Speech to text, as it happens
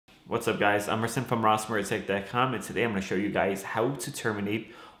What's up guys, I'm Emerson from RossMurderTech.com, and today I'm going to show you guys how to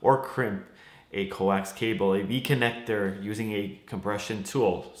terminate or crimp a coax cable, a V connector, using a compression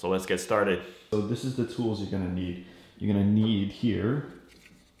tool. So let's get started. So this is the tools you're going to need. You're going to need here,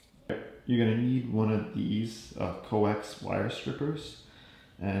 you're going to need one of these coax wire strippers.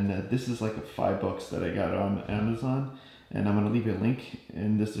 And this is like a $5 that I got on Amazon. And I'm going to leave a link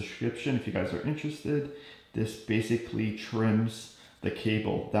in this description if you guys are interested. This basically trims the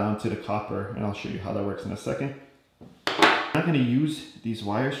cable down to the copper, and I'll show you how that works in a second. I'm not going to use these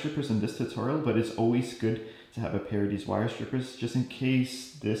wire strippers in this tutorial, but it's always good to have a pair of these wire strippers just in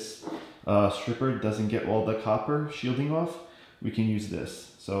case this stripper doesn't get all the copper shielding off. We can use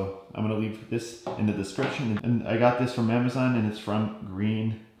this. So I'm going to leave this in the description, and I got this from Amazon, and it's from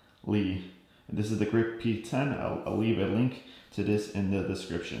Greenlee. This is the Grip P10. I'll leave a link to this in the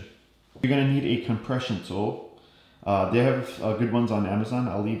description. You're going to need a compression tool. They have good ones on Amazon.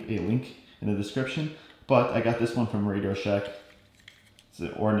 I'll leave a link in the description. But I got this one from Radio Shack. It's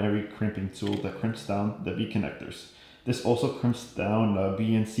an ordinary crimping tool that crimps down the V connectors. This also crimps down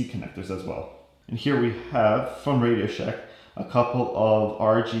B and C connectors as well. And here we have, from Radio Shack, a couple of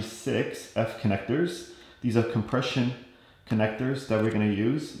RG6 F connectors. These are compression connectors that we're going to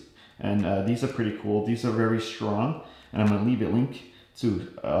use. And these are pretty cool. These are very strong. And I'm going to leave a link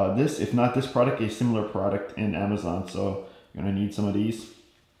to this, if not this product, a similar product in Amazon. So you're going to need some of these.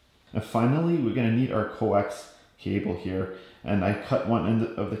 And finally, we're going to need our coax cable here. And I cut one end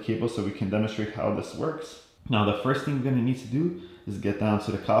of the cable so we can demonstrate how this works. Now, the first thing we're going to need to do is get down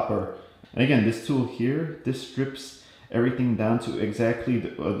to the copper. And again, this tool here, this strips everything down to exactly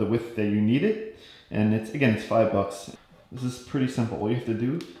the width that you need it. And it's $5. This is pretty simple. All you have to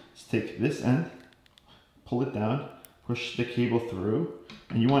do is take this end, pull it down, push the cable through,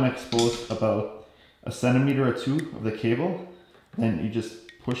 and you want to expose about 1 centimeter or 2 of the cable. Then you just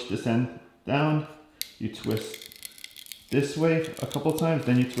push this end down, you twist this way a couple times,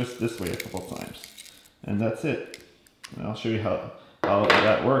 then you twist this way a couple times. And that's it. And I'll show you how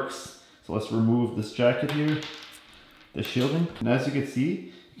that works. So let's remove this jacket here, the shielding. And as you can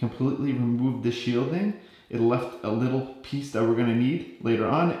see, you completely removed the shielding. It left a little piece that we're going to need later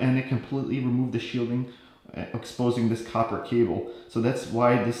on, and it completely removed the shielding, exposing this copper cable. So that's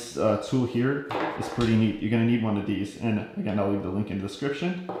why this tool here is pretty neat. You're going to need one of these, and again, I'll leave the link in the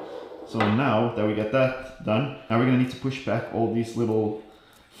description. So now that we got that done, now we're going to need to push back all these little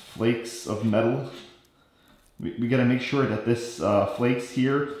flakes of metal. We got to make sure that this flakes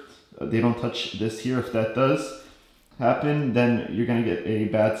here, they don't touch this here. If that does happen, then you're going to get a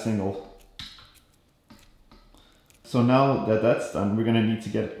bad signal. So now that that's done, we're going to need to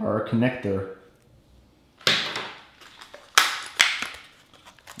get our connector.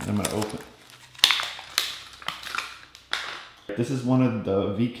 I'm going to open. This is one of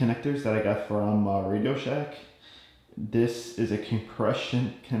the V connectors that I got from Radio Shack. This is a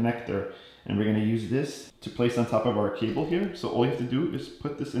compression connector, and we're going to use this to place on top of our cable here. So all you have to do is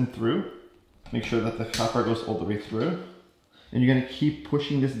put this in through, make sure that the copper goes all the way through, and you're going to keep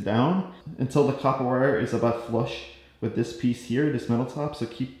pushing this down until the copper wire is about flush with this piece here, this metal top. So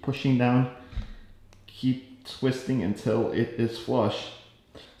keep pushing down, keep twisting until it is flush.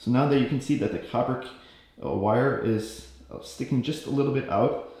 So now that you can see that the copper wire is sticking just a little bit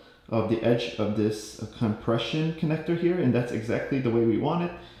out of the edge of this compression connector here, and that's exactly the way we want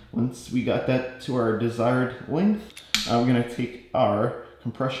it. Once we got that to our desired length, we're going to take our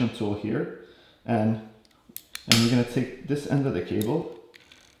compression tool here, and we're going to take this end of the cable.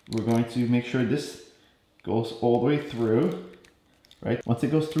 We're going to make sure this goes all the way through, right? Once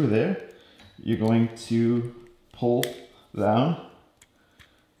it goes through there, you're going to pull down.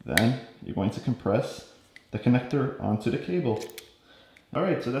 Then you're going to compress the connector onto the cable. All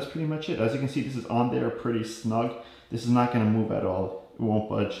right, so that's pretty much it. As you can see, this is on there pretty snug. This is not going to move at all. It won't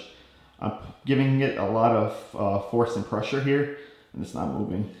budge. I'm giving it a lot of force and pressure here, and it's not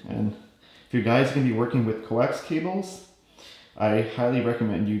moving. And if you guys are going to be working with coax cables, I highly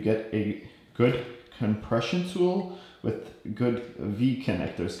recommend you get a good compression tool with good V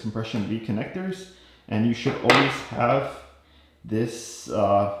connectors, compression V connectors, and you should always have this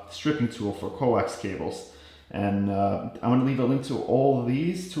stripping tool for coax cables. And I'm going to leave a link to all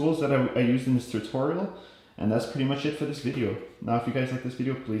these tools that I used in this tutorial, and that's pretty much it for this video. Now, if you guys like this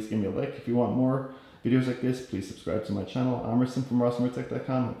video, please give me a like. If you want more videos like this, please subscribe to my channel. I'm Emerson from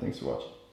RossMurderTech.com, and thanks for watching.